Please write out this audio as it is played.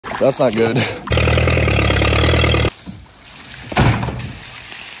That's not good.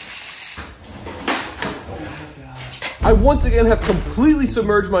 I once again have completely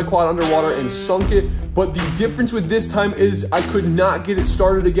submerged my quad underwater and sunk it, but the difference with this time is I could not get it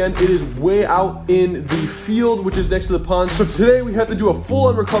started again. It is way out in the field, which is next to the pond. So today we have to do a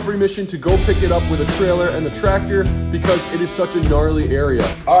full-on recovery mission to go pick it up with a trailer and the tractor because it is such a gnarly area.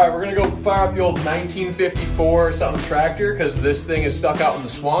 All right, we're gonna go fire up the old 1954 something tractor because this thing is stuck out in the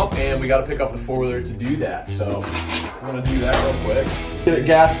swamp and we gotta pick up the four-wheeler to do that. So we're gonna do that real quick. Get it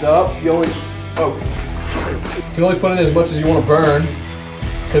gassed up. You can only put in as much as you want to burn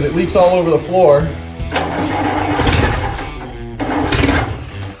because it leaks all over the floor.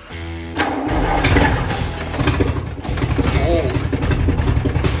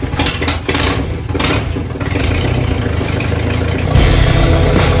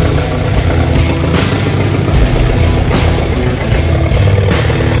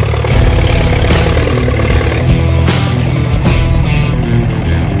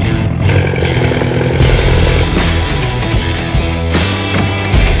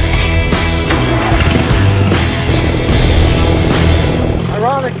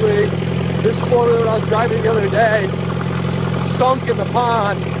 This four-wheeler I was driving the other day sunk in the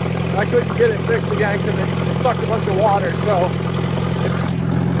pond. I couldn't get it fixed again because it sucked a bunch of water. So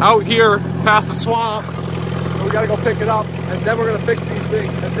it's out here past the swamp. So we gotta go pick it up and then we're gonna fix these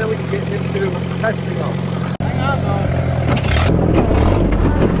things and then we can get into testing them. Hang on though.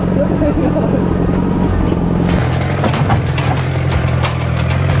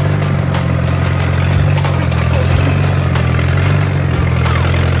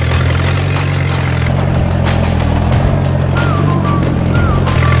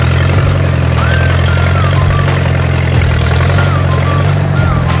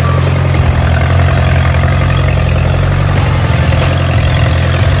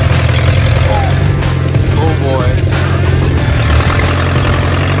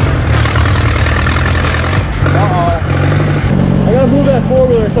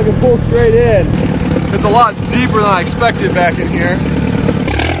 Four-wheeler so I can pull straight in. It's a lot deeper than I expected back in here.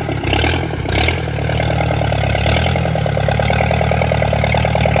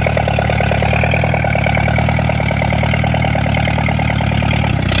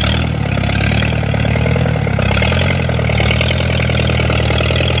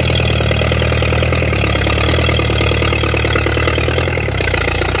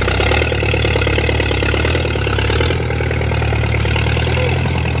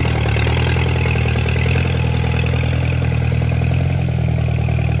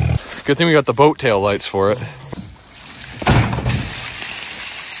 Good thing we got the boat tail lights for it.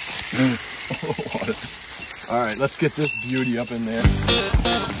 All right, let's get this beauty up in there.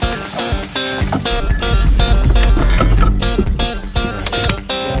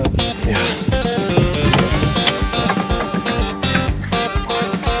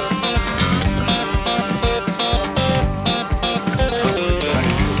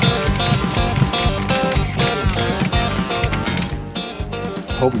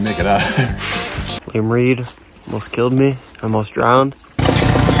 Hope we make it out of there. Liam Reed almost killed me, almost drowned.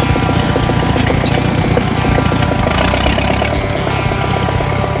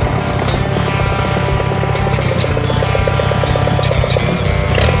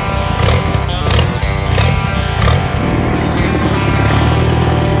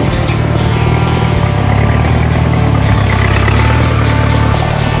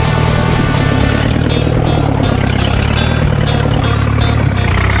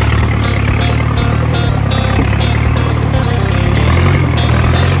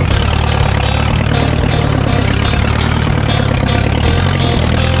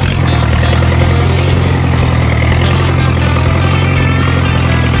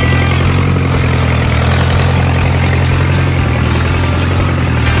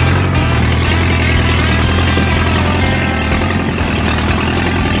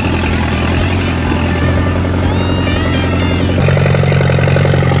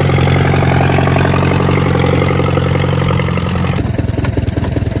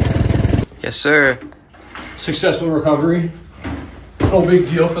 Yes, sir. Successful recovery. No big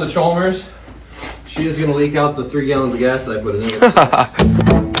deal for the Chalmers. She is gonna leak out the 3 gallons of gas that I put in it.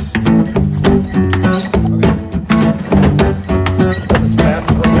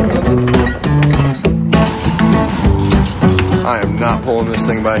 I am not pulling this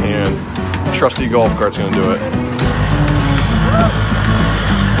thing by hand. Trusty golf cart's gonna do it.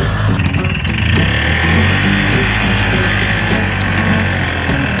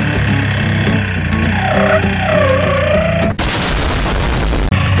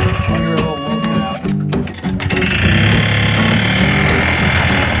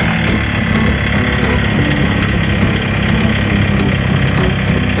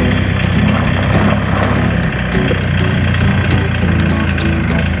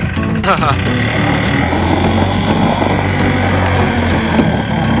 All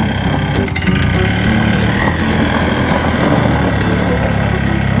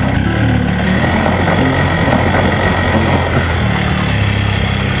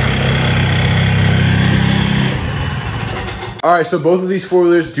right, so both of these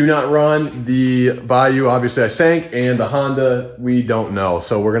four-wheelers do not run. The Bayou, obviously I sank, and the Honda, we don't know.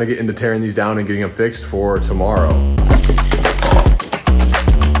 So we're gonna get into tearing these down and getting them fixed for tomorrow.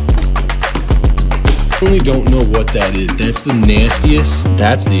 I really don't know what that is. That's the nastiest.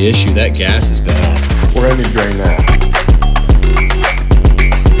 That's the issue. That gas is bad. We're gonna need to drain that.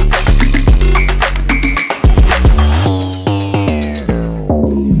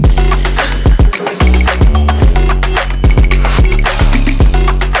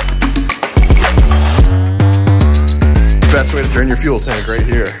 Best way to drain your fuel tank right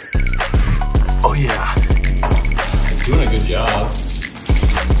here. Oh yeah. It's doing a good job.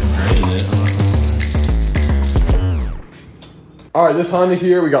 Draining it. All right, this Honda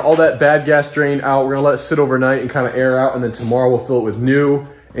here, we got all that bad gas drained out. We're gonna let it sit overnight and kind of air out, and then tomorrow we'll fill it with new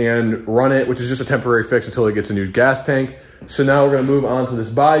and run it, which is just a temporary fix until it gets a new gas tank. So now we're gonna move on to this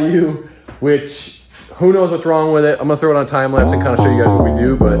Bayou, which who knows what's wrong with it. I'm gonna throw it on time lapse and kind of show you guys what we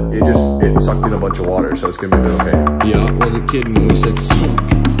do, but it sucked in a bunch of water, so it's gonna be a bit of a pain. Yeah, I wasn't kidding when we said sunk.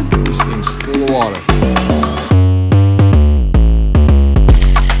 This thing's full of water.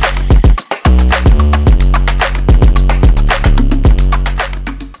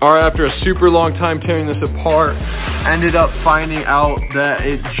 All right, after a super long time tearing this apart, ended up finding out that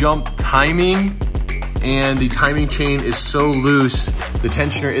it jumped timing, and the timing chain is so loose, the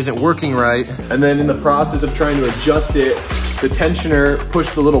tensioner isn't working right. And then in the process of trying to adjust it, the tensioner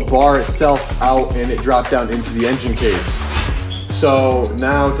pushed the little bar itself out and it dropped down into the engine case. So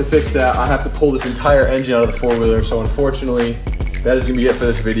now to fix that, I have to pull this entire engine out of the four-wheeler. So unfortunately, that is gonna be it for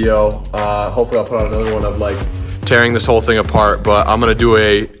this video. Hopefully I'll put out another one of like tearing this whole thing apart, but I'm gonna do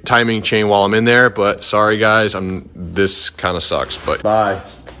a timing chain while I'm in there. But sorry guys, this kind of sucks, but bye.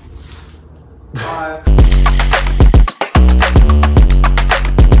 Bye.